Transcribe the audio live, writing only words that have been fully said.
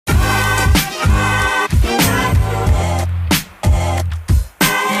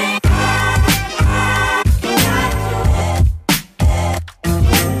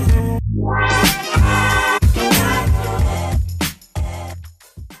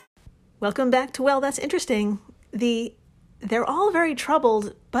Welcome back to Well, That's Interesting. They're all very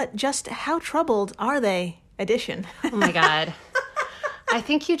troubled, but just how troubled are they edition. Oh my God. I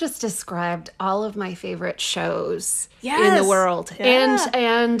think you just described all of my favorite shows in the world. Yeah.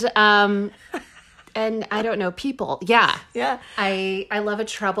 And I don't know, people. Yeah. Yeah. I love a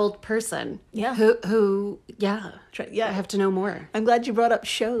troubled person. Yeah. Who yeah. Yeah. I have to know more. I'm glad you brought up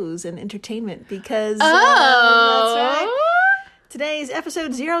shows and entertainment because Oh. that's right. Today's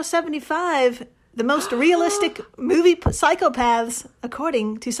episode 075, the most realistic movie Psychopaths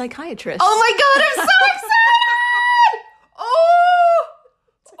according to Psychiatrists. Oh my God, I'm so excited! Oh!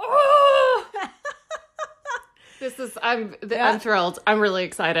 I'm thrilled. I'm really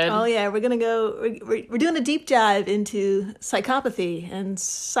excited. Oh yeah, we're doing a deep dive into psychopathy and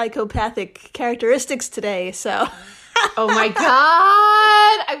psychopathic characteristics today. So, oh my God,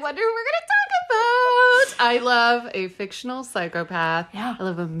 I wonder who we're going to talk about. I love a fictional psychopath. Yeah. I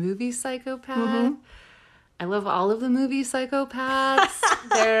love a movie psychopath. Mm-hmm. I love all of the movie psychopaths.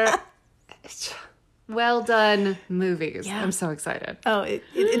 They're well done movies. Yeah. I'm so excited. Oh,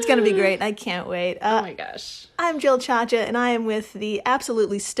 it's going to be great. I can't wait. Oh my gosh. I'm Jill Chacha, and I am with the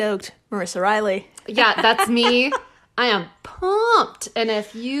absolutely stoked Marissa Riley. Yeah, that's me. I am pumped. And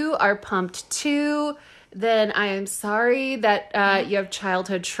if you are pumped too, then I am sorry that you have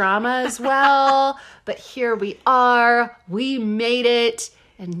childhood trauma as well. But here we are. We made it.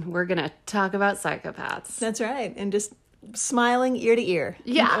 And we're going to talk about psychopaths. That's right. And just smiling ear to ear.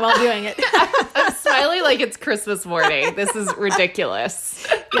 Yeah. While doing it. I'm smiling like it's Christmas morning. This is ridiculous.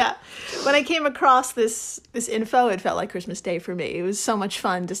 Yeah. When I came across this info, it felt like Christmas Day for me. It was so much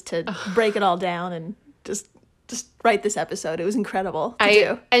fun just to break it all down and just write this episode. It was incredible to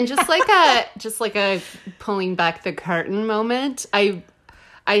do. And just like a pulling back the curtain moment, I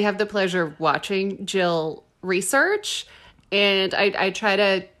have the pleasure of watching Jill research, and I try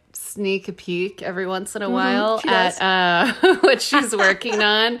to sneak a peek every once in a while at what she's working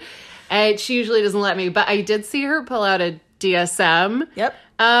on. And she usually doesn't let me, but I did see her pull out a DSM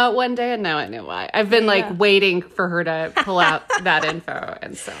one day, and now I know why. I've been waiting for her to pull out that info,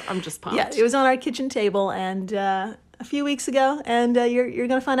 and so I'm just pumped. Yeah, it was on our kitchen table and a few weeks ago, and you're going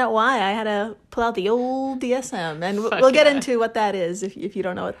to find out why I had to pull out the old DSM, and we'll get into what that is if you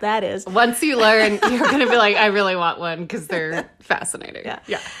don't know what that is. Once you learn, you're going to be like, I really want one because they're fascinating.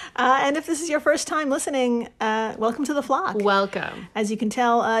 Yeah. And if this is your first time listening, welcome to the flock. Welcome. As you can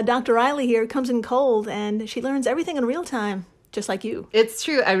tell, Dr. Riley here comes in cold, and she learns everything in real time, just like you. It's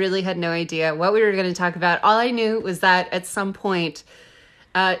true. I really had no idea what we were going to talk about. All I knew was that at some point,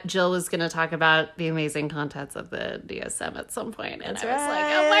 Jill was going to talk about the amazing contents of the DSM at some point. And That's I was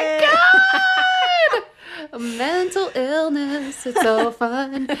right. like, oh my God! Mental illness. It's so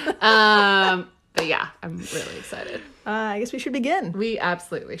fun. But yeah, I'm really excited. I guess we should begin. We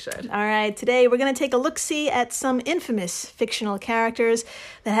absolutely should. All right, today we're going to take a look-see at some infamous fictional characters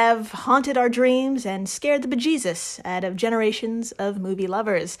that have haunted our dreams and scared the bejesus out of generations of movie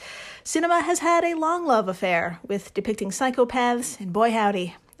lovers. Cinema has had a long love affair with depicting psychopaths, and boy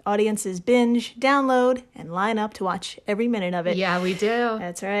howdy, audiences binge, download, and line up to watch every minute of it. Yeah, we do.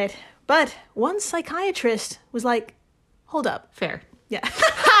 That's right. But one psychiatrist was like, hold up. Fair. Yeah.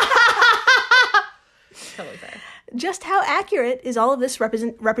 Totally fair. Just how accurate is all of this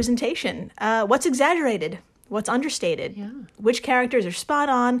representation? What's exaggerated? What's understated? Yeah. Which characters are spot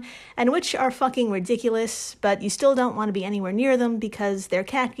on and which are fucking ridiculous, but you still don't want to be anywhere near them because their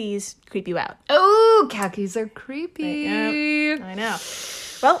khakis creep you out. Oh, khakis are creepy. I know.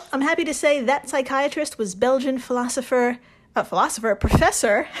 Well, I'm happy to say that psychiatrist was Belgian professor,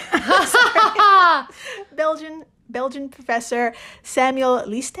 Belgian professor Samuel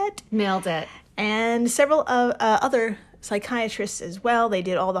Liestet. Nailed it. And several other psychiatrists as well. They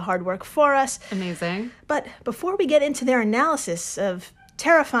did all the hard work for us. Amazing. But before we get into their analysis of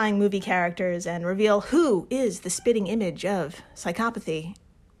terrifying movie characters and reveal who is the spitting image of psychopathy,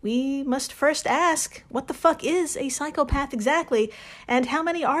 we must first ask, what the fuck is a psychopath exactly, and how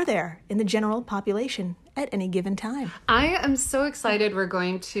many are there in the general population at any given time? I am so excited we're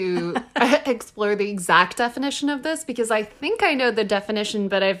going to explore the exact definition of this, because I think I know the definition,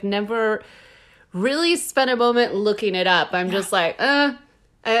 but I've never really spent a moment looking it up. I'm just like,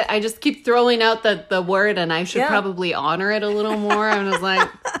 I just keep throwing out the word, and I should probably honor it a little more. I'm just like,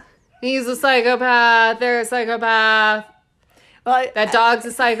 he's a psychopath, they're a psychopath. Well, that dog's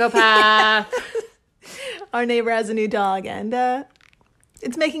a psychopath. Our neighbor has a new dog, and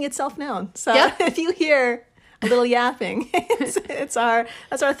it's making itself known. So if you hear a little yapping, that's our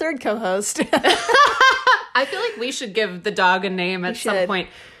third co-host. I feel like we should give the dog a name at some point,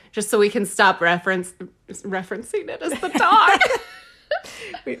 just so we can stop referencing it as the dog.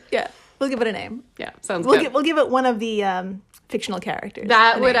 We'll give it a name. Yeah, sounds We'll good. we'll give it one of the fictional characters.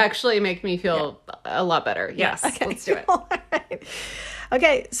 That a would name. actually make me feel a lot better. Yes, Okay. let's do it. All right.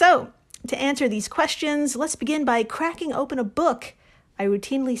 Okay, so to answer these questions, let's begin by cracking open a book I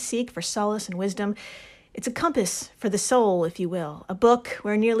routinely seek for solace and wisdom. It's a compass for the soul, if you will, a book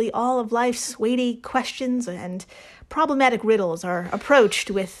where nearly all of life's weighty questions and problematic riddles are approached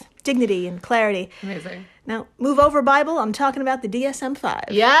with dignity and clarity. Amazing. Now, move over, Bible. I'm talking about the DSM-5.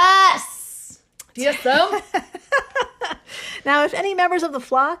 Yes! DSM? Now, if any members of the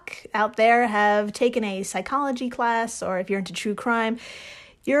flock out there have taken a psychology class, or if you're into true crime,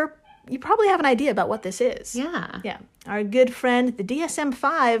 you probably have an idea about what this is. Yeah. Yeah. Our good friend, the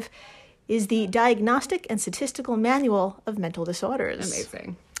DSM-5, is the Diagnostic and Statistical Manual of Mental Disorders.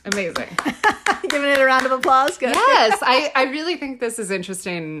 Amazing. Amazing. Giving it a round of applause. Good. Yes, I really think this is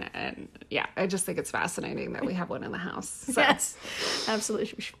interesting. And yeah, I just think it's fascinating that we have one in the house. So. Yes,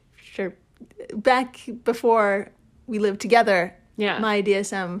 absolutely. Sure. Back before we lived together, my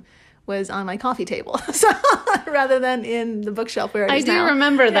DSM was on my coffee table, so rather than in the bookshelf where it is now. I do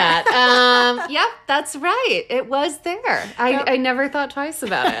remember that. Yep, that's right. It was there. I never thought twice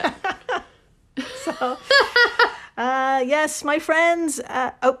about it. So, yes, my friends.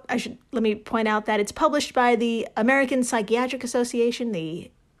 Let me point out that it's published by the American Psychiatric Association,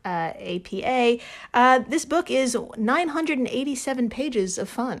 the APA. This book is 987 pages of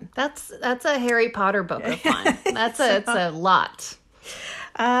fun. That's a Harry Potter book of fun. It's a lot.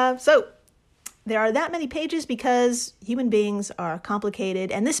 So there are that many pages because human beings are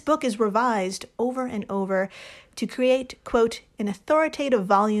complicated, and this book is revised over and over to create, quote, an authoritative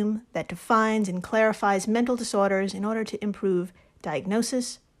volume that defines and clarifies mental disorders in order to improve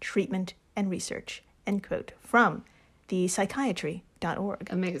diagnosis, treatment, and research, end quote, from the psychiatry.org.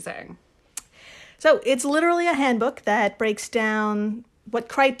 Amazing. So it's literally a handbook that breaks down what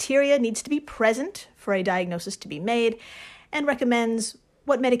criteria needs to be present for a diagnosis to be made and recommends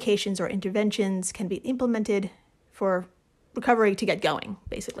what medications or interventions can be implemented for recovery to get going,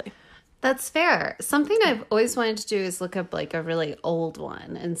 basically. That's fair. Something I've always wanted to do is look up like a really old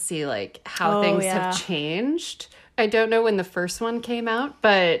one and see like how things have changed. I don't know when the first one came out,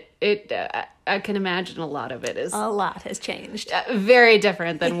 but I can imagine a lot of it is a lot has changed. Very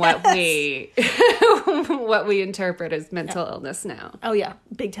different than what we what we interpret as mental illness now. Oh yeah,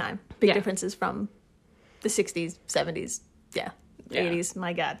 big time. Big differences from the 60s, 70s, 80s,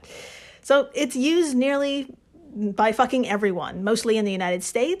 my God. So it's used nearly by fucking everyone, mostly in the United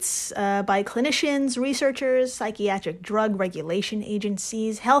States, by clinicians, researchers, psychiatric drug regulation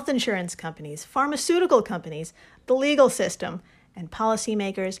agencies, health insurance companies, pharmaceutical companies, the legal system, and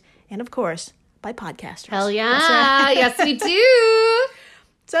policymakers, and of course, by podcasters. Hell yeah. Yes, we do.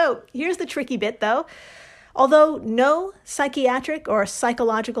 So here's the tricky bit, though. Although no psychiatric or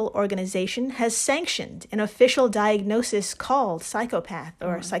psychological organization has sanctioned an official diagnosis called psychopath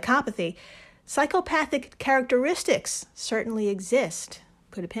or psychopathy, psychopathic characteristics certainly exist.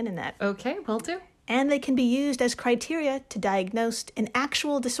 Put a pin in that. Okay, will do. And they can be used as criteria to diagnose an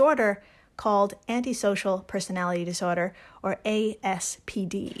actual disorder called antisocial personality disorder, or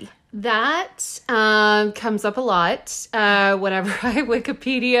ASPD. That comes up a lot whenever I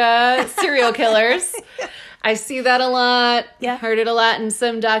Wikipedia serial killers. I see that a lot. Yeah. Heard it a lot in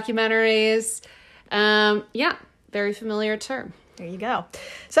some documentaries. Very familiar term. There you go.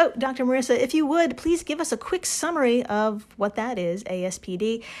 So, Dr. Marissa, if you would, please give us a quick summary of what that is,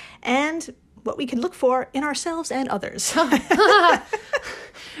 ASPD, and what we can look for in ourselves and others.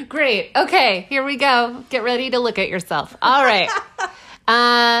 Great. Okay, here we go. Get ready to look at yourself. All right.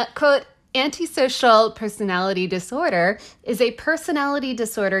 Quote, antisocial personality disorder is a personality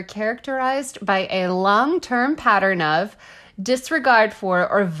disorder characterized by a long-term pattern of disregard for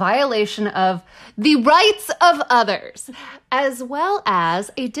or violation of the rights of others, as well as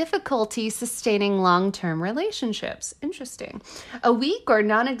a difficulty sustaining long-term relationships. Interesting. A weak or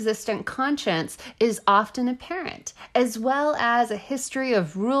non-existent conscience is often apparent, as well as a history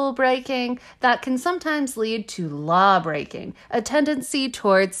of rule breaking that can sometimes lead to law breaking, a tendency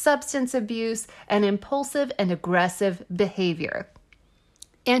towards substance abuse, and impulsive and aggressive behavior.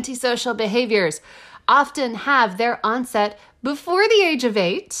 Antisocial behaviors often have their onset before the age of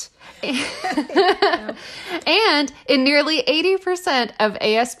 8. And in nearly 80% of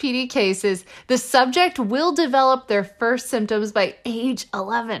ASPD cases, the subject will develop their first symptoms by age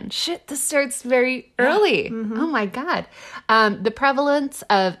 11. Shit, this starts very early. Oh my God. The prevalence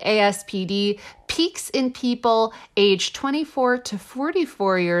of ASPD peaks in people age 24 to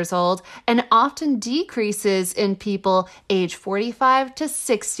 44 years old and often decreases in people age 45 to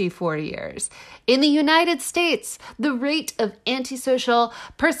 64 years. In the United States, the rate of antisocial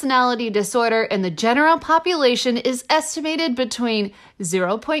personality disorder in the general population is estimated between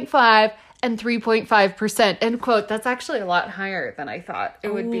 0.5 and 3.5%. End quote. That's actually a lot higher than I thought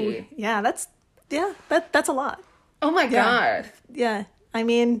it would be. Yeah, that's a lot. Oh my God. Yeah. I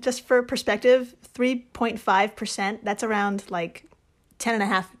mean, just for perspective, 3.5%, that's around like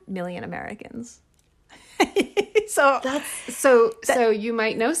 10.5 million Americans. So you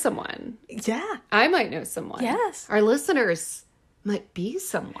might know someone. Yeah. I might know someone. Yes. Our listeners might be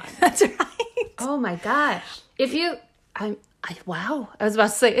someone. That's right. Oh my gosh. If you, wow. I was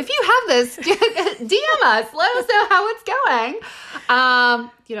about to say, if you have this, DM us. Let us know how it's going.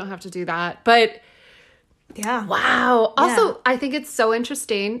 You don't have to do that, but yeah. Wow. Also, Yeah. I think it's so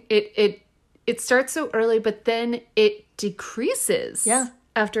interesting. It starts so early, but then it decreases. Yeah.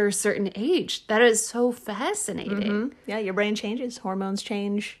 After a certain age. That is so fascinating. Mm-hmm. Yeah, your brain changes, hormones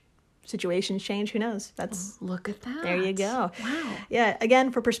change, situations change. Who knows? Look at that. There you go. Wow. Yeah,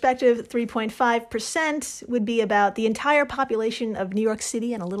 again, for perspective, 3.5% would be about the entire population of New York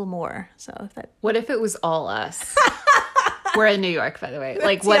City and a little more. So if that. What if it was all us? We're in New York, by the way.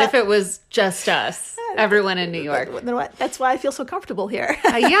 Like, what if it was just us? Everyone in New York. Then what? That's why I feel so comfortable here.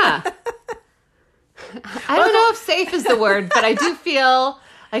 Yeah. I don't know if safe is the word, but I do feel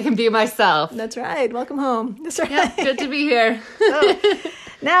I can be myself. That's right. Welcome home. That's right. Yeah, good to be here.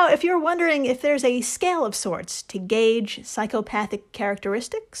 Now, if you're wondering if there's a scale of sorts to gauge psychopathic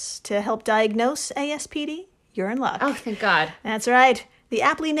characteristics to help diagnose ASPD, you're in luck. Oh, thank God. That's right. The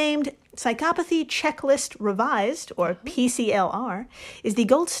aptly named Psychopathy Checklist Revised, or PCLR, is the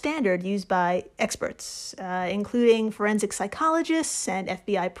gold standard used by experts, including forensic psychologists and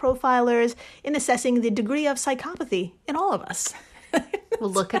FBI profilers, in assessing the degree of psychopathy in all of us. Well,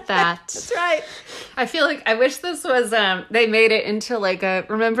 look at that. That's right. I feel like I wish this was, they made it into like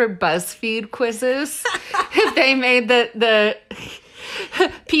remember BuzzFeed quizzes? If they made the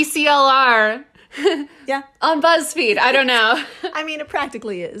PCLR Yeah. on BuzzFeed. I don't know. I mean, it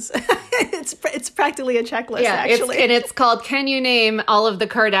practically is. It's practically a checklist, actually. It's called Can You Name All of the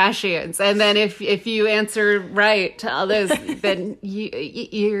Kardashians? And then if you answer right to all those, then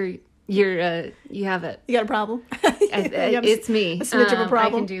you have it. You got a problem? It's me. A snitch of a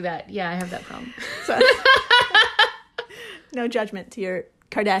problem? I can do that. Yeah, I have that problem. So, no judgment to your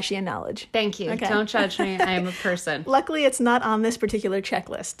Kardashian knowledge. Thank you. Okay. Don't judge me. I am a person. Luckily, it's not on this particular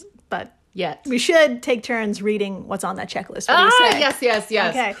checklist, but Yet. we should take turns reading what's on that checklist. What do you say? Yes.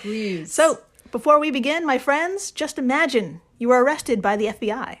 Okay. Please. So, before we begin, my friends, just imagine you are arrested by the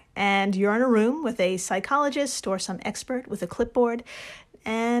FBI and you're in a room with a psychologist or some expert with a clipboard,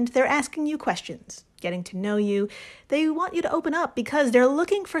 and they're asking you questions, getting to know you. They want you to open up because they're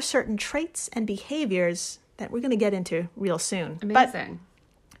looking for certain traits and behaviors that we're going to get into real soon. Amazing.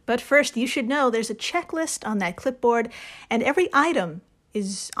 But first, you should know there's a checklist on that clipboard, and every item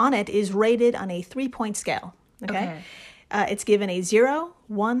is rated on a 3-point scale. Okay. It's given a 0,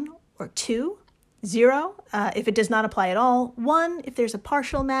 1, or 2. 0 if it does not apply at all. 1 if there's a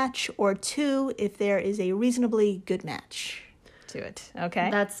partial match, or 2 if there is a reasonably good match to it.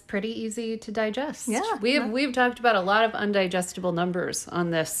 Okay. That's pretty easy to digest. Yeah. We've talked about a lot of undigestible numbers on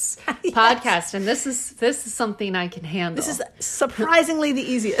this podcast, and this is something I can handle. This is surprisingly the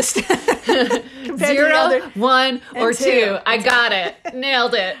easiest. Compared 0, to the other 1, or 2. 2. I got it.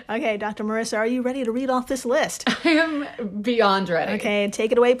 Nailed it. Okay, Dr. Marissa, are you ready to read off this list? I am beyond ready. Okay,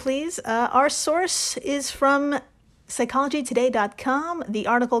 take it away, please. Our source is from psychologytoday.com, the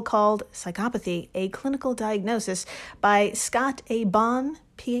article called Psychopathy, A Clinical Diagnosis by Scott A. Bond,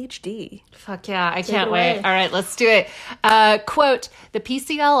 PhD. Fuck yeah, I can't wait. All right, let's do it. Quote, the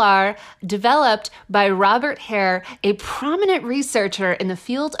PCLR, developed by Robert Hare, a prominent researcher in the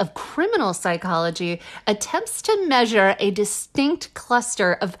field of criminal psychology, attempts to measure a distinct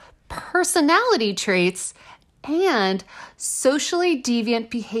cluster of personality traits and socially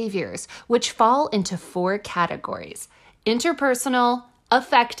deviant behaviors, which fall into 4 categories: interpersonal,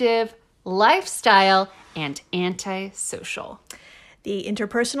 affective, lifestyle, and antisocial. The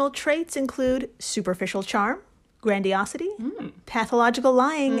interpersonal traits include superficial charm, grandiosity, pathological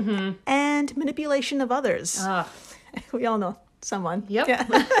lying, and manipulation of others. We all know someone. Yep.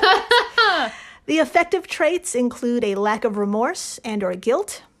 Yeah. The affective traits include a lack of remorse and or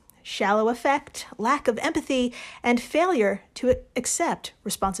guilt, shallow affect, lack of empathy, and failure to accept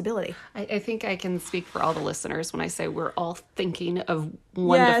responsibility. I think I can speak for all the listeners when I say we're all thinking of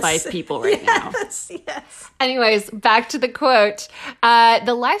 1 to 5 people right now. Yes. Anyways, back to the quote.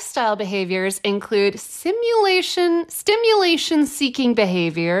 The lifestyle behaviors include stimulation-seeking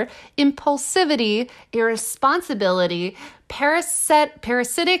behavior, impulsivity, irresponsibility,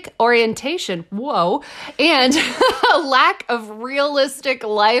 parasitic orientation, whoa, and a lack of realistic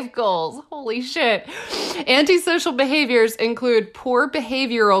life goals. Holy shit. Antisocial behaviors include poor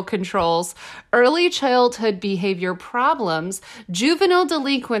behavioral controls, early childhood behavior problems, juvenile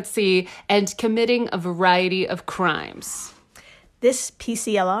delinquency, and committing a variety of crimes. This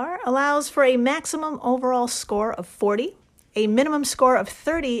PCLR allows for a maximum overall score of 40. A minimum score of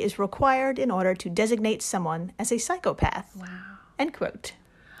 30 is required in order to designate someone as a psychopath. Wow. End quote.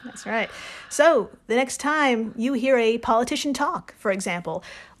 That's right. So, the next time you hear a politician talk, for example,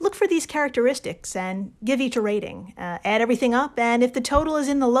 look for these characteristics and give each a rating. Add everything up, and if the total is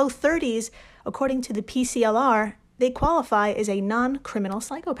in the low 30s, according to the PCLR, they qualify as a non-criminal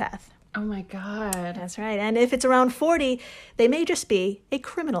psychopath. Oh my God. That's right. And if it's around 40, they may just be a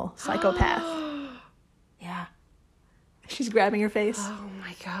criminal psychopath. Yeah. She's grabbing her face. Oh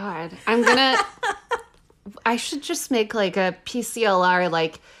my God. I should just make like a PCLR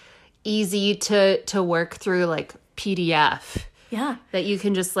like easy to work through like PDF. Yeah. That you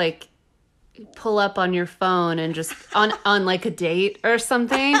can just like pull up on your phone and just on like a date or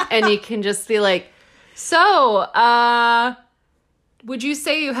something. And you can just be like, so, would you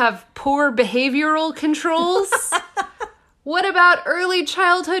say you have poor behavioral controls? What about early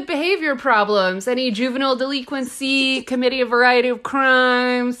childhood behavior problems? Any juvenile delinquency, committing a variety of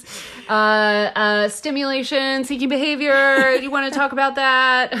crimes, stimulation, seeking behavior? You want to talk about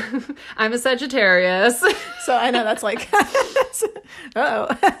that? I'm a Sagittarius. So I know that's like,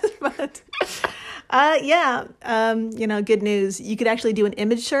 but good news. You could actually do an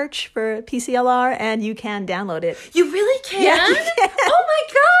image search for PCLR and you can download it. You really can? Yeah, you can. Oh my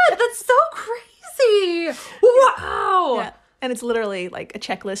God, that's so crazy. Wow. Yeah. And it's literally like a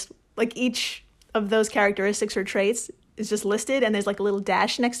checklist. Like each of those characteristics or traits is just listed and there's like a little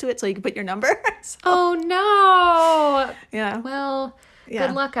dash next to it so you can put your number. So, oh no. Yeah. Well, yeah.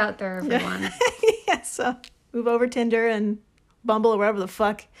 Good luck out there, everyone. Yeah, so move over Tinder and Bumble or wherever the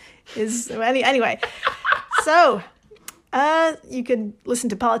fuck is. Anyway, so you could listen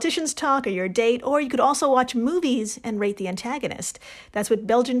to politicians talk or your date, or you could also watch movies and rate the antagonist. That's what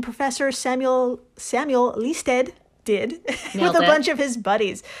Belgian professor Samuel Liested did with a bunch of his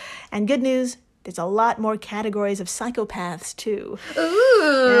buddies. And good news, there's a lot more categories of psychopaths too. Ooh.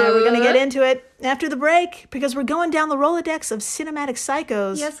 Yeah, we're going to get into it after the break because we're going down the Rolodex of cinematic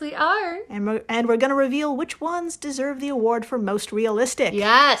psychos. Yes, we are. And we're going to reveal which ones deserve the award for most realistic.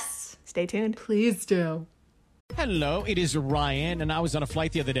 Yes. Stay tuned. Please do. Hello, it is Ryan, and I was on a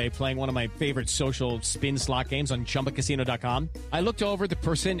flight the other day playing one of my favorite social spin slot games on ChumbaCasino.com. I looked over at the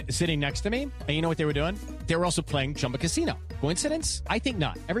person sitting next to me, and you know what they were doing? They were also playing Chumba Casino. Coincidence? I think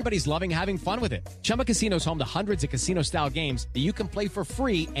not. Everybody's loving having fun with it. Chumba Casino is home to hundreds of casino-style games that you can play for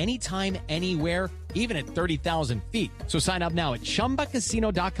free anytime, anywhere, even at 30,000 feet. So sign up now at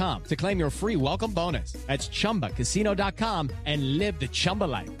ChumbaCasino.com to claim your free welcome bonus. That's ChumbaCasino.com and live the Chumba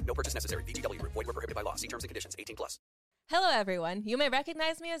life. No purchase necessary. VGW. Void where prohibited by law. See terms and conditions. 18+. Hello, everyone. You may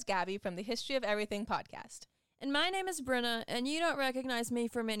recognize me as Gabby from the History of Everything podcast. And my name is Brenna, and you don't recognize me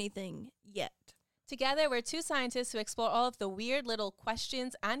from anything yet. Together, we're two scientists who explore all of the weird little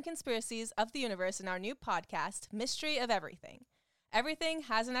questions and conspiracies of the universe in our new podcast, Mystery of Everything. Everything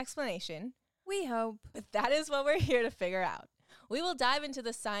has an explanation. We hope. But that is what we're here to figure out. We will dive into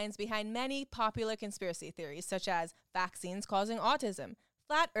the science behind many popular conspiracy theories, such as vaccines causing autism,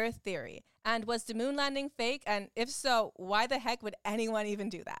 flat earth theory, and was the moon landing fake? And if so, why the heck would anyone even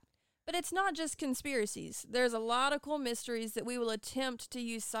do that? But it's not just conspiracies. There's a lot of cool mysteries that we will attempt to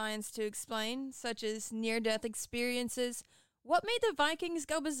use science to explain, such as near-death experiences, what made the Vikings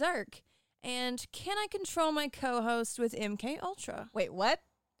go berserk, and can I control my co-host with MK Ultra? Wait, what?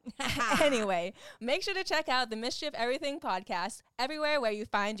 Anyway, make sure to check out the Mystery of Everything podcast everywhere where you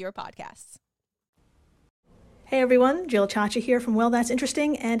find your podcasts. Hey everyone, Jill Chacha here from Well That's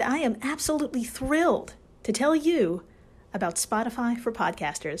Interesting, and I am absolutely thrilled to tell you about Spotify for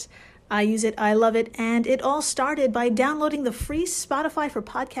podcasters. I use it, I love it, and it all started by downloading the free Spotify for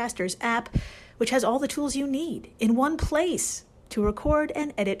Podcasters app, which has all the tools you need in one place to record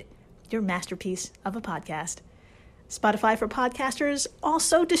and edit your masterpiece of a podcast. Spotify for Podcasters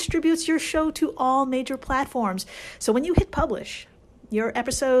also distributes your show to all major platforms. So when you hit publish, Your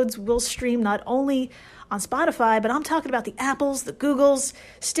episodes will stream not only on Spotify, but I'm talking about the Apples, the Googles,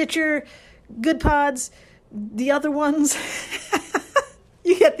 Stitcher, Good Pods, the other ones.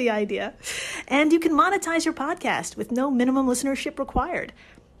 You get the idea. And you can monetize your podcast with no minimum listenership required.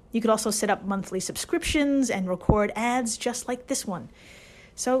 You could also set up monthly subscriptions and record ads just like this one.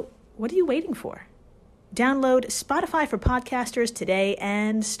 So what are you waiting for? Download Spotify for Podcasters today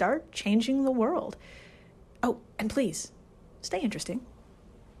and start changing the world. Oh, and please, stay interesting.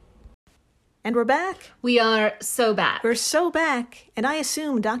 And we're back. We are so back. We're so back. And I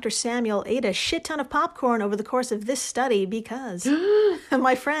assume Dr. Samuel ate a shit ton of popcorn over the course of this study because,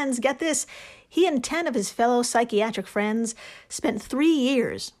 my friends, get this, he and 10 of his fellow psychiatric friends spent 3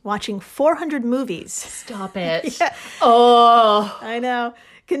 years watching 400 movies. Stop it. Yeah. Oh. I know.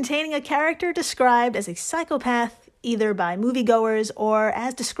 Containing a character described as a psychopath, either by moviegoers or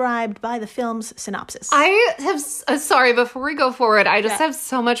as described by the film's synopsis. I have, sorry, before we go forward, I just have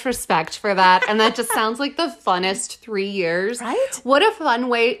so much respect for that. And that just sounds like the funnest 3 years. Right? What a fun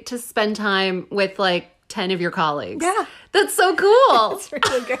way to spend time with like 10 of your colleagues. Yeah. That's so cool. It's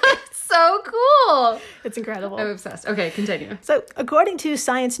really great. So cool. It's incredible. I'm obsessed. Okay, continue. So, according to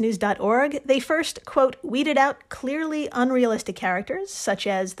sciencenews.org, they first, quote, weeded out clearly unrealistic characters, such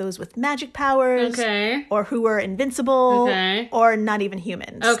as those with magic powers, Okay. or who were invincible, Okay. or not even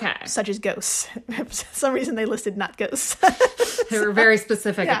humans, Okay. such as ghosts. For some reason, they listed not ghosts. They were very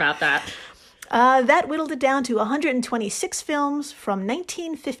specific about that. That whittled it down to 126 films from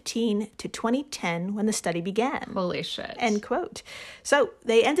 1915 to 2010 when the study began. Holy shit. End quote. So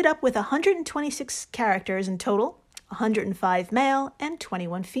they ended up with 126 characters in total, 105 male and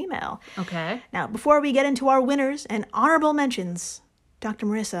 21 female. Okay. Now, before we get into our winners and honorable mentions, Dr.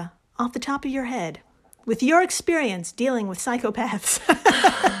 Marissa, off the top of your head, with your experience dealing with psychopaths,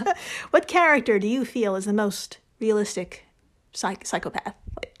 what character do you feel is the most realistic psychopath?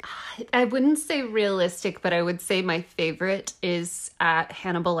 I wouldn't say realistic, but I would say my favorite is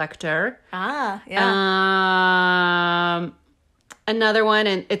Hannibal Lecter. Ah, yeah. Another one,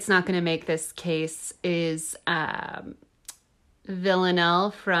 and it's not going to make this case, is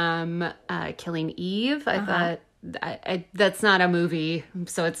Villanelle from Killing Eve. I thought that's not a movie,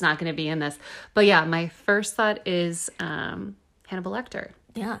 so it's not going to be in this. But yeah, my first thought is Hannibal Lecter.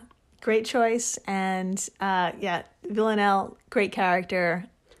 Yeah, great choice. And yeah, Villanelle, great character.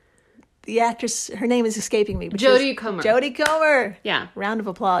 The actress, her name is escaping me. Jodie Comer. Jodie Comer. Yeah. Round of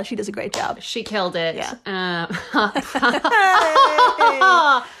applause. She does a great job. She killed it. Yeah.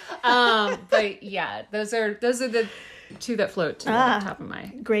 But yeah, those are the two that float to the top of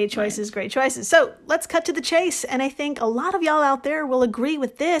my Great choices, great choices. So let's cut to the chase. And I think a lot of y'all out there will agree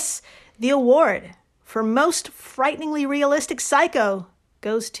with this. The award for most frighteningly realistic psycho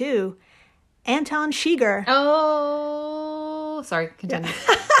goes to Anton Chigurh. Oh, sorry. Continue.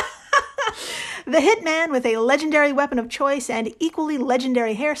 The hitman with a legendary weapon of choice and equally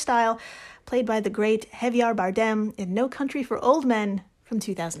legendary hairstyle, played by the great Javier Bardem in No Country for Old Men from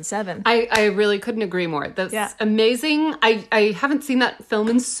 2007. I really couldn't agree more. That's amazing. I haven't seen that film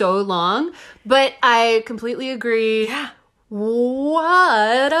in so long, but I completely agree. Yeah.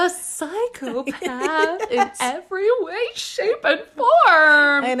 What a psychopath in every way, shape, and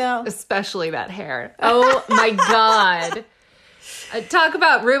form. I know. Especially that hair. Oh my God. Talk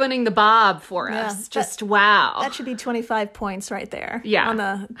about ruining the bob for us. Just wow. That should be 25 points right there. Yeah. On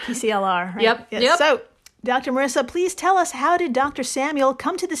the PCLR. Right? Yep. Yes. Yep. So, Dr. Marissa, please tell us, how did Dr. Samuel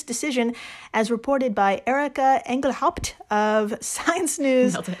come to this decision, as reported by Erica Engelhaupt of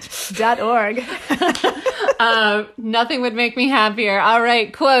sciencenews.org? Nothing would make me happier. All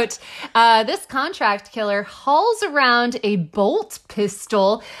right, quote, this contract killer hauls around a bolt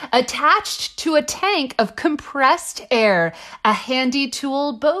pistol attached to a tank of compressed air, a handy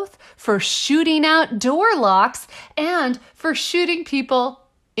tool both for shooting out door locks and for shooting people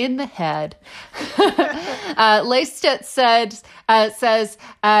in the head. Leistedt says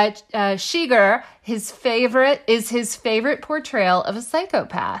Chigurh, his favorite portrayal of a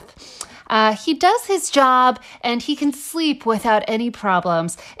psychopath. He does his job and he can sleep without any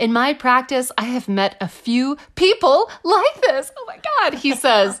problems. In my practice, I have met a few people like this. Oh my God, he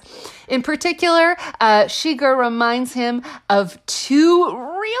says. In particular, Chigurh reminds him of two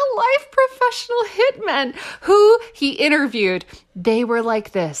real-life professional hitmen who he interviewed. They were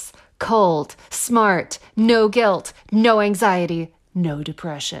like this: cold, smart, no guilt, no anxiety, no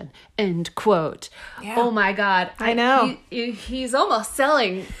depression. End quote. Yeah. Oh my God. I know. He's almost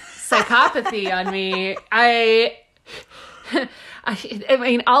selling psychopathy on me. I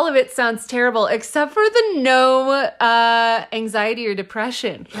mean, all of it sounds terrible except for the no anxiety or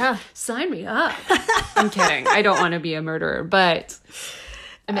depression. Yeah. Sign me up. I'm kidding. I don't want to be a murderer, but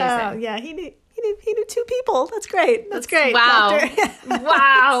amazing. Yeah, he knew 2 people. That's great. That's great. Wow. Doctor.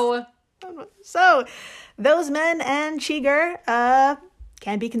 Wow. So, those men and Chigurh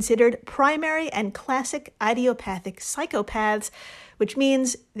can be considered primary and classic idiopathic psychopaths, which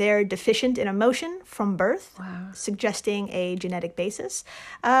means they're deficient in emotion from birth, suggesting a genetic basis.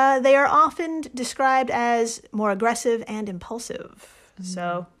 They are often described as more aggressive and impulsive.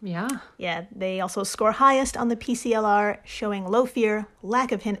 So, yeah, they also score highest on the PCLR, showing low fear,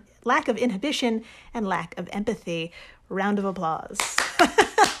 lack of inhibition, and lack of empathy. Round of applause.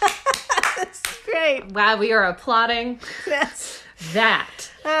 That's great. Wow, we are applauding Yes. that.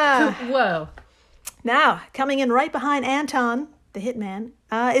 Whoa. Now, coming in right behind Anton, the hitman,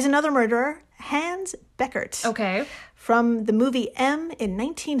 is another murderer, Hans Beckert. Okay. From the movie M in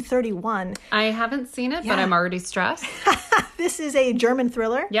 1931. I haven't seen it, but I'm already stressed. This is a German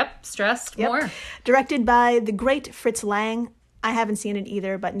thriller. Yep, stressed more. Directed by the great Fritz Lang. I haven't seen it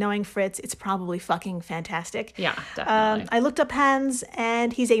either, but knowing Fritz, it's probably fucking fantastic. Yeah, definitely. I looked up Hans,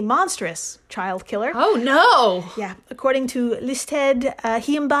 and he's a monstrous child killer. Oh, no. Yeah. According to Listed,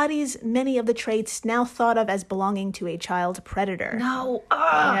 he embodies many of the traits now thought of as belonging to a child predator. No.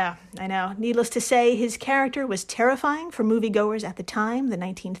 Yeah, I know. Needless to say, his character was terrifying for moviegoers at the time, the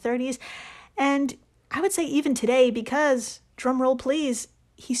 1930s. And I would say even today, because, drumroll please,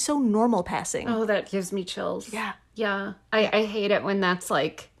 he's so normal passing. Oh, that gives me chills. Yeah. Yeah. I hate it when that's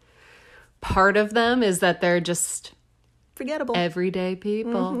like part of them is that they're just Forgettable. everyday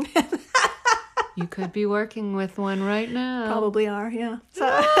people. You could be working with one right now. Probably are, yeah.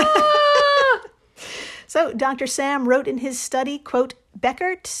 So Dr. Sam wrote in his study, quote,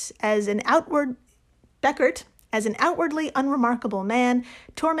 Beckert as an outwardly unremarkable man,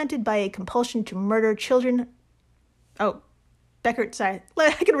 tormented by a compulsion to murder children. Oh, Beckert, sorry.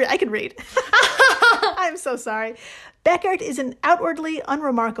 I can read. I'm so sorry. Beckert is an outwardly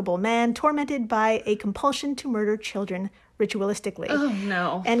unremarkable man, tormented by a compulsion to murder children ritualistically. Oh,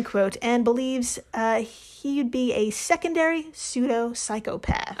 no. End quote. And believes he'd be a secondary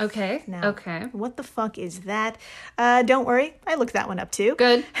pseudo-psychopath. Okay. Now, Okay. what the fuck is that? Don't worry. I looked that one up too.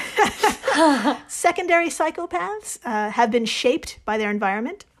 Good. Secondary psychopaths have been shaped by their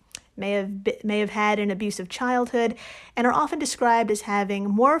environment, may have had an abusive childhood, and are often described as having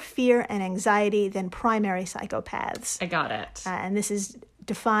more fear and anxiety than primary psychopaths. I got it. And this is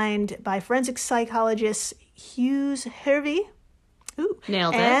defined by forensic psychologist Hughes Hervey.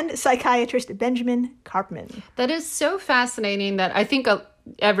 Nailed it. And psychiatrist Benjamin Karpman. That is so fascinating that I think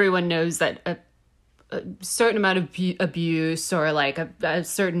everyone knows that a certain amount of abuse or like a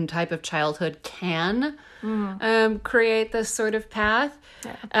certain type of childhood can create this sort of path.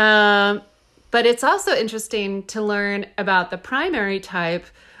 Yeah. But it's also interesting to learn about the primary type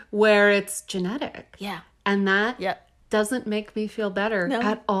where it's genetic. Yeah. And that doesn't make me feel better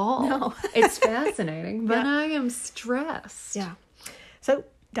at all. No. It's fascinating, but I am stressed. Yeah. So,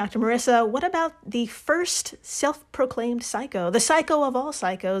 Dr. Marissa, what about the first self-proclaimed psycho, the psycho of all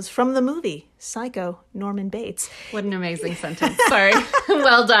psychos from the movie Psycho, Norman Bates? What an amazing sentence. Sorry.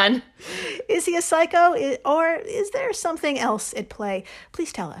 Well done. Is he a psycho, or is there something else at play?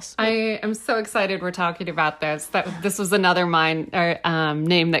 Please tell us. I am so excited we're talking about this. This was another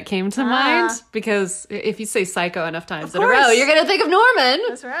name that came to mind, because if you say psycho enough times in a row, you're going to think of Norman.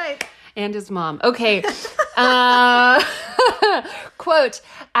 That's right. And his mom. Okay. Quote,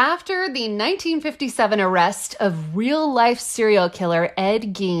 after the 1957 arrest of real-life serial killer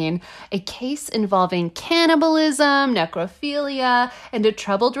Ed Gein, a case involving cannibalism, necrophilia, and a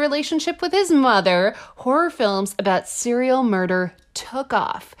troubled relationship with his mother, horror films about serial murder took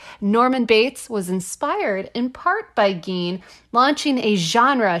off. Norman Bates was inspired in part by Gein, launching a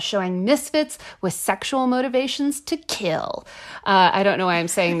genre showing misfits with sexual motivations to kill. I don't know why I'm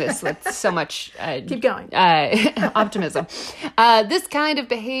saying this with so much Keep going. optimism. This kind of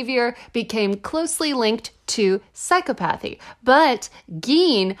behavior became closely linked to psychopathy, but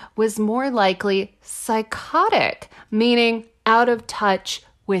Gein was more likely psychotic, meaning out of touch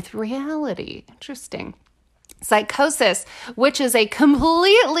with reality. Interesting. Psychosis, which is a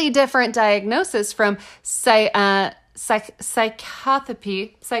completely different diagnosis from psychopathy,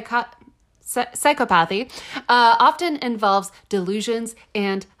 often involves delusions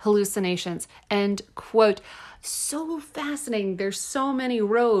and hallucinations. End quote. So fascinating. There's so many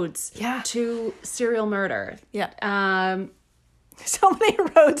roads to serial murder. Yeah. So many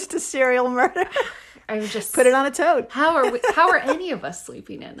roads to serial murder. I just Put it on a tote. How are any of us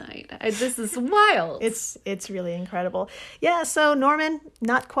sleeping at night? This is wild. It's really incredible. Yeah, so Norman,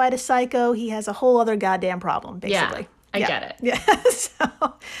 not quite a psycho. He has a whole other goddamn problem, basically. I get it. Yeah. So,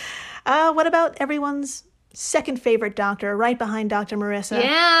 what about everyone's second favorite doctor, right behind Dr. Marissa?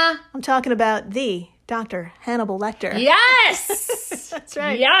 Yeah. I'm talking about the Dr. Hannibal Lecter. Yes. That's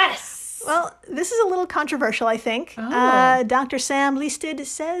right. Yes. Well, this is a little controversial, I think. Oh. Dr. Sam Leistad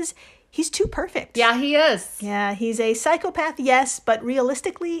says he's too perfect. Yeah, he is. Yeah, he's a psychopath, yes, but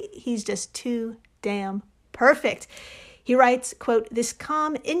realistically, he's just too damn perfect. He writes, quote, "This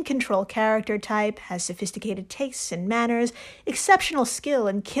calm, in-control character type has sophisticated tastes and manners, exceptional skill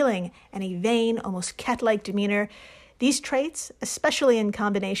in killing, and a vain, almost cat-like demeanor. These traits, especially in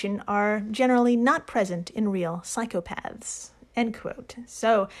combination, are generally not present in real psychopaths." End quote.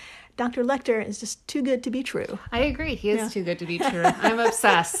 So, Dr. Lecter is just too good to be true. I agree. He is too good to be true. I'm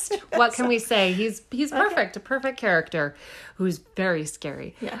obsessed. What can we say? He's perfect. A perfect character who's very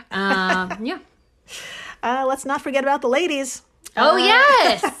scary. Yeah. Yeah. Let's not forget about the ladies. Oh,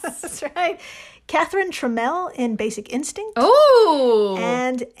 yes. That's right. Catherine Trammell in Basic Instinct. Oh.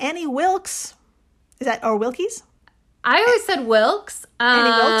 And Annie Wilkes. Or Wilkes? I always said Wilkes. Annie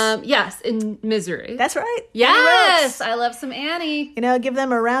Wilkes? Yes, in Misery. That's right. Annie Yes, Wilkes. I love some Annie. You know, give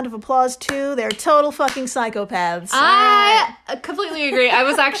them a round of applause, too. They're total fucking psychopaths. I completely agree. I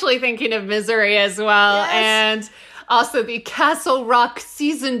was actually thinking of Misery as well. Yes. And also the Castle Rock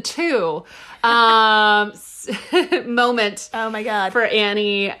Season 2 moment Oh, my God. for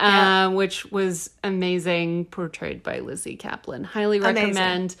Annie, which was amazing, portrayed by Lizzie Kaplan. Highly recommend.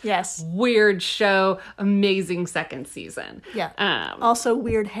 Amazing. Yes. Weird show, amazing second season. Yeah. Also,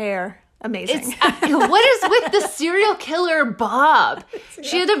 weird hair. Amazing. What is with the serial killer Bob?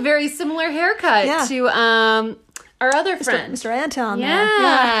 She had a very similar haircut to our other friend. Mr. Anton.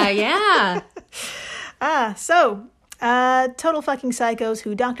 Yeah. So, total fucking psychos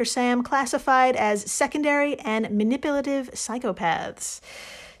who Dr. Sam classified as secondary and manipulative psychopaths.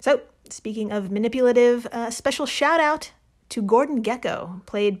 So, speaking of manipulative, special shout out to Gordon Gekko,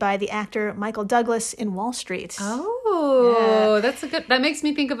 played by the actor Michael Douglas in Wall Street. Oh, that's a good. That makes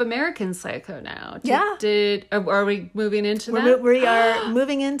me think of American Psycho now. Are we moving into that? We are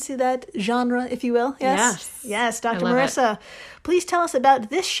moving into that genre, if you will. Yes, Dr. love Marissa. Please tell us about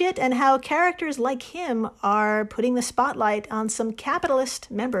this shit and how characters like him are putting the spotlight on some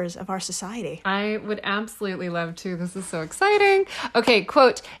capitalist members of our society. I would absolutely love to. This is so exciting. Okay,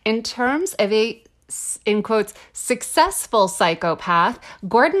 quote, "In terms of a, in quotes, successful psychopath,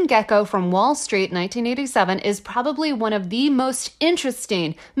 Gordon Gekko from Wall Street, 1987, is probably one of the most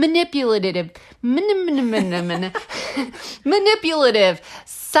interesting, manipulative,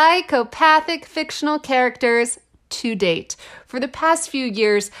 psychopathic fictional characters to date. For the past few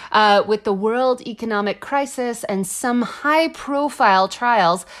years, with the world economic crisis and some high-profile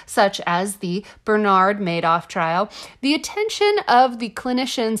trials, such as the Bernard Madoff trial, the attention of the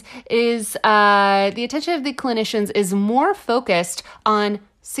clinicians is more focused on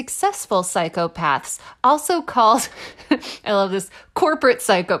successful psychopaths, also called, I love this, corporate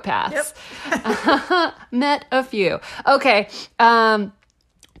psychopaths. Yep. Met a few. Okay.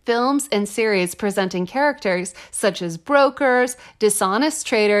 Films and series presenting characters such as brokers, dishonest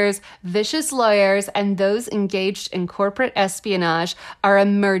traders, vicious lawyers, and those engaged in corporate espionage are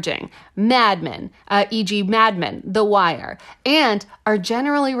emerging. Mad Men, e.g. Mad Men, The Wire, and are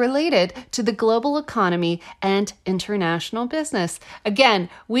generally related to the global economy and international business. Again,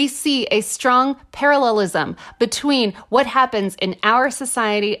 we see a strong parallelism between what happens in our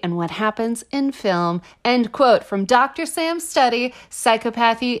society and what happens in film. End quote from Dr. Sam's study,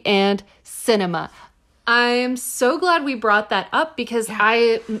 Psychopathy and Cinema. I'm so glad we brought that up because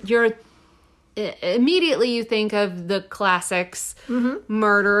immediately you think of the classics,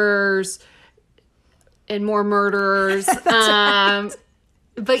 murderers and more murderers.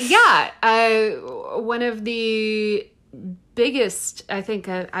 But yeah, one of the biggest, I think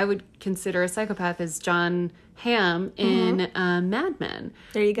I would consider a psychopath is John Hamm in Mad Men.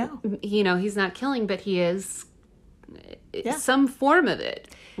 There you go. You know, he's not killing, but he is some form of it.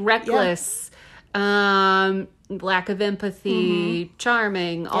 Reckless, lack of empathy,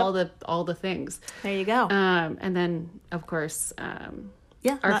 charming, all the things. There you go. And then, of course,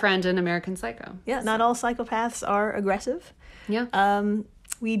 our friend in American Psycho. Yeah, not all psychopaths are aggressive. Yeah.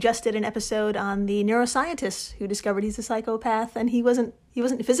 We just did an episode on the neuroscientist who discovered he's a psychopath, and he wasn't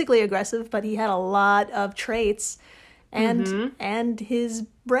physically aggressive, but he had a lot of traits, and his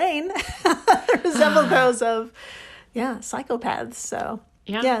brain resembled those of psychopaths. So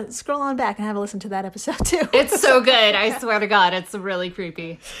yeah, scroll on back and have a listen to that episode too. It's so good. I swear to God, it's really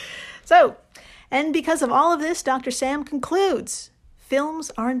creepy. So, And because of all of this, Dr. Sam concludes, films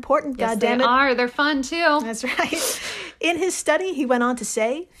are important, Yes, goddammit. they are. They're fun, too. That's right. In his study, he went on to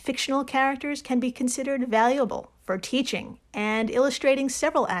say, fictional characters can be considered valuable for teaching and illustrating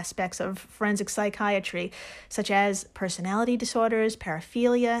several aspects of forensic psychiatry, such as personality disorders,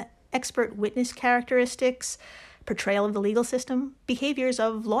 paraphilia, expert witness characteristics, portrayal of the legal system, behaviors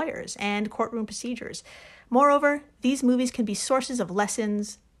of lawyers, and courtroom procedures. Moreover, these movies can be sources of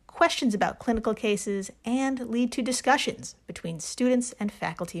lessons, questions about clinical cases, and lead to discussions between students and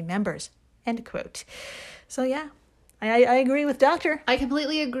faculty members. End quote. So yeah, I agree with Doctor. I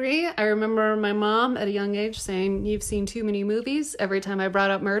completely agree. I remember my mom at a young age saying, "You've seen too many movies," every time I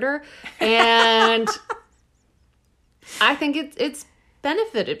brought up murder. And I think it's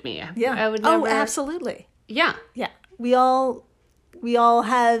benefited me. Yeah. I would never... Oh, absolutely. Yeah. Yeah. We all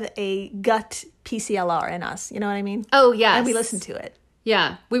have a gut PCLR in us. You know what I mean? Oh, yes. And we listen to it.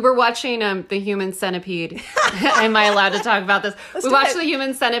 Yeah. We were watching The Human Centipede. Am I allowed to talk about this? We watched The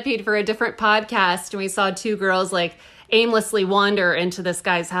Human Centipede for a different podcast, and we saw two girls aimlessly wander into this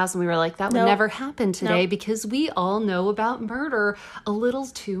guy's house, and we were like, that would never happen today because we all know about murder a little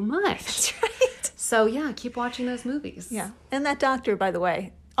too much. That's right. So yeah, keep watching those movies. Yeah. And that doctor, by the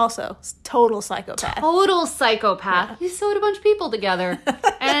way, also total psychopath. Total psychopath. Yeah. He sewed a bunch of people together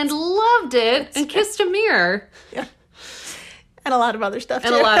and loved it and kissed a mirror. Yeah. And a lot of other stuff, too.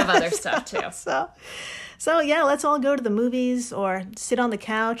 And a lot of other stuff, too. So yeah, let's all go to the movies or sit on the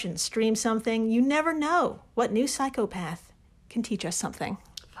couch and stream something. You never know what new psychopath can teach us something.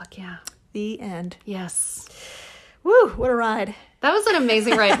 Fuck yeah. The end. Yes. Woo, what a ride. That was an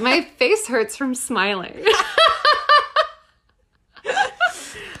amazing ride. My face hurts from smiling.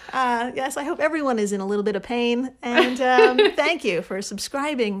 Yes, I hope everyone is in a little bit of pain. And thank you for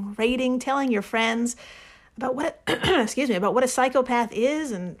subscribing, rating, telling your friends about what about what a psychopath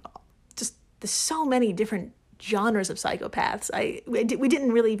is, and just there's so many different genres of psychopaths. We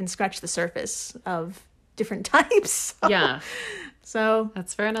didn't really even scratch the surface of different types. So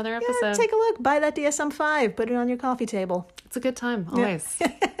That's for another episode. take a look. Buy that DSM-5. Put it on your coffee table. It's a good time, always.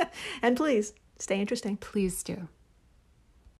 And please, stay interesting. Please do.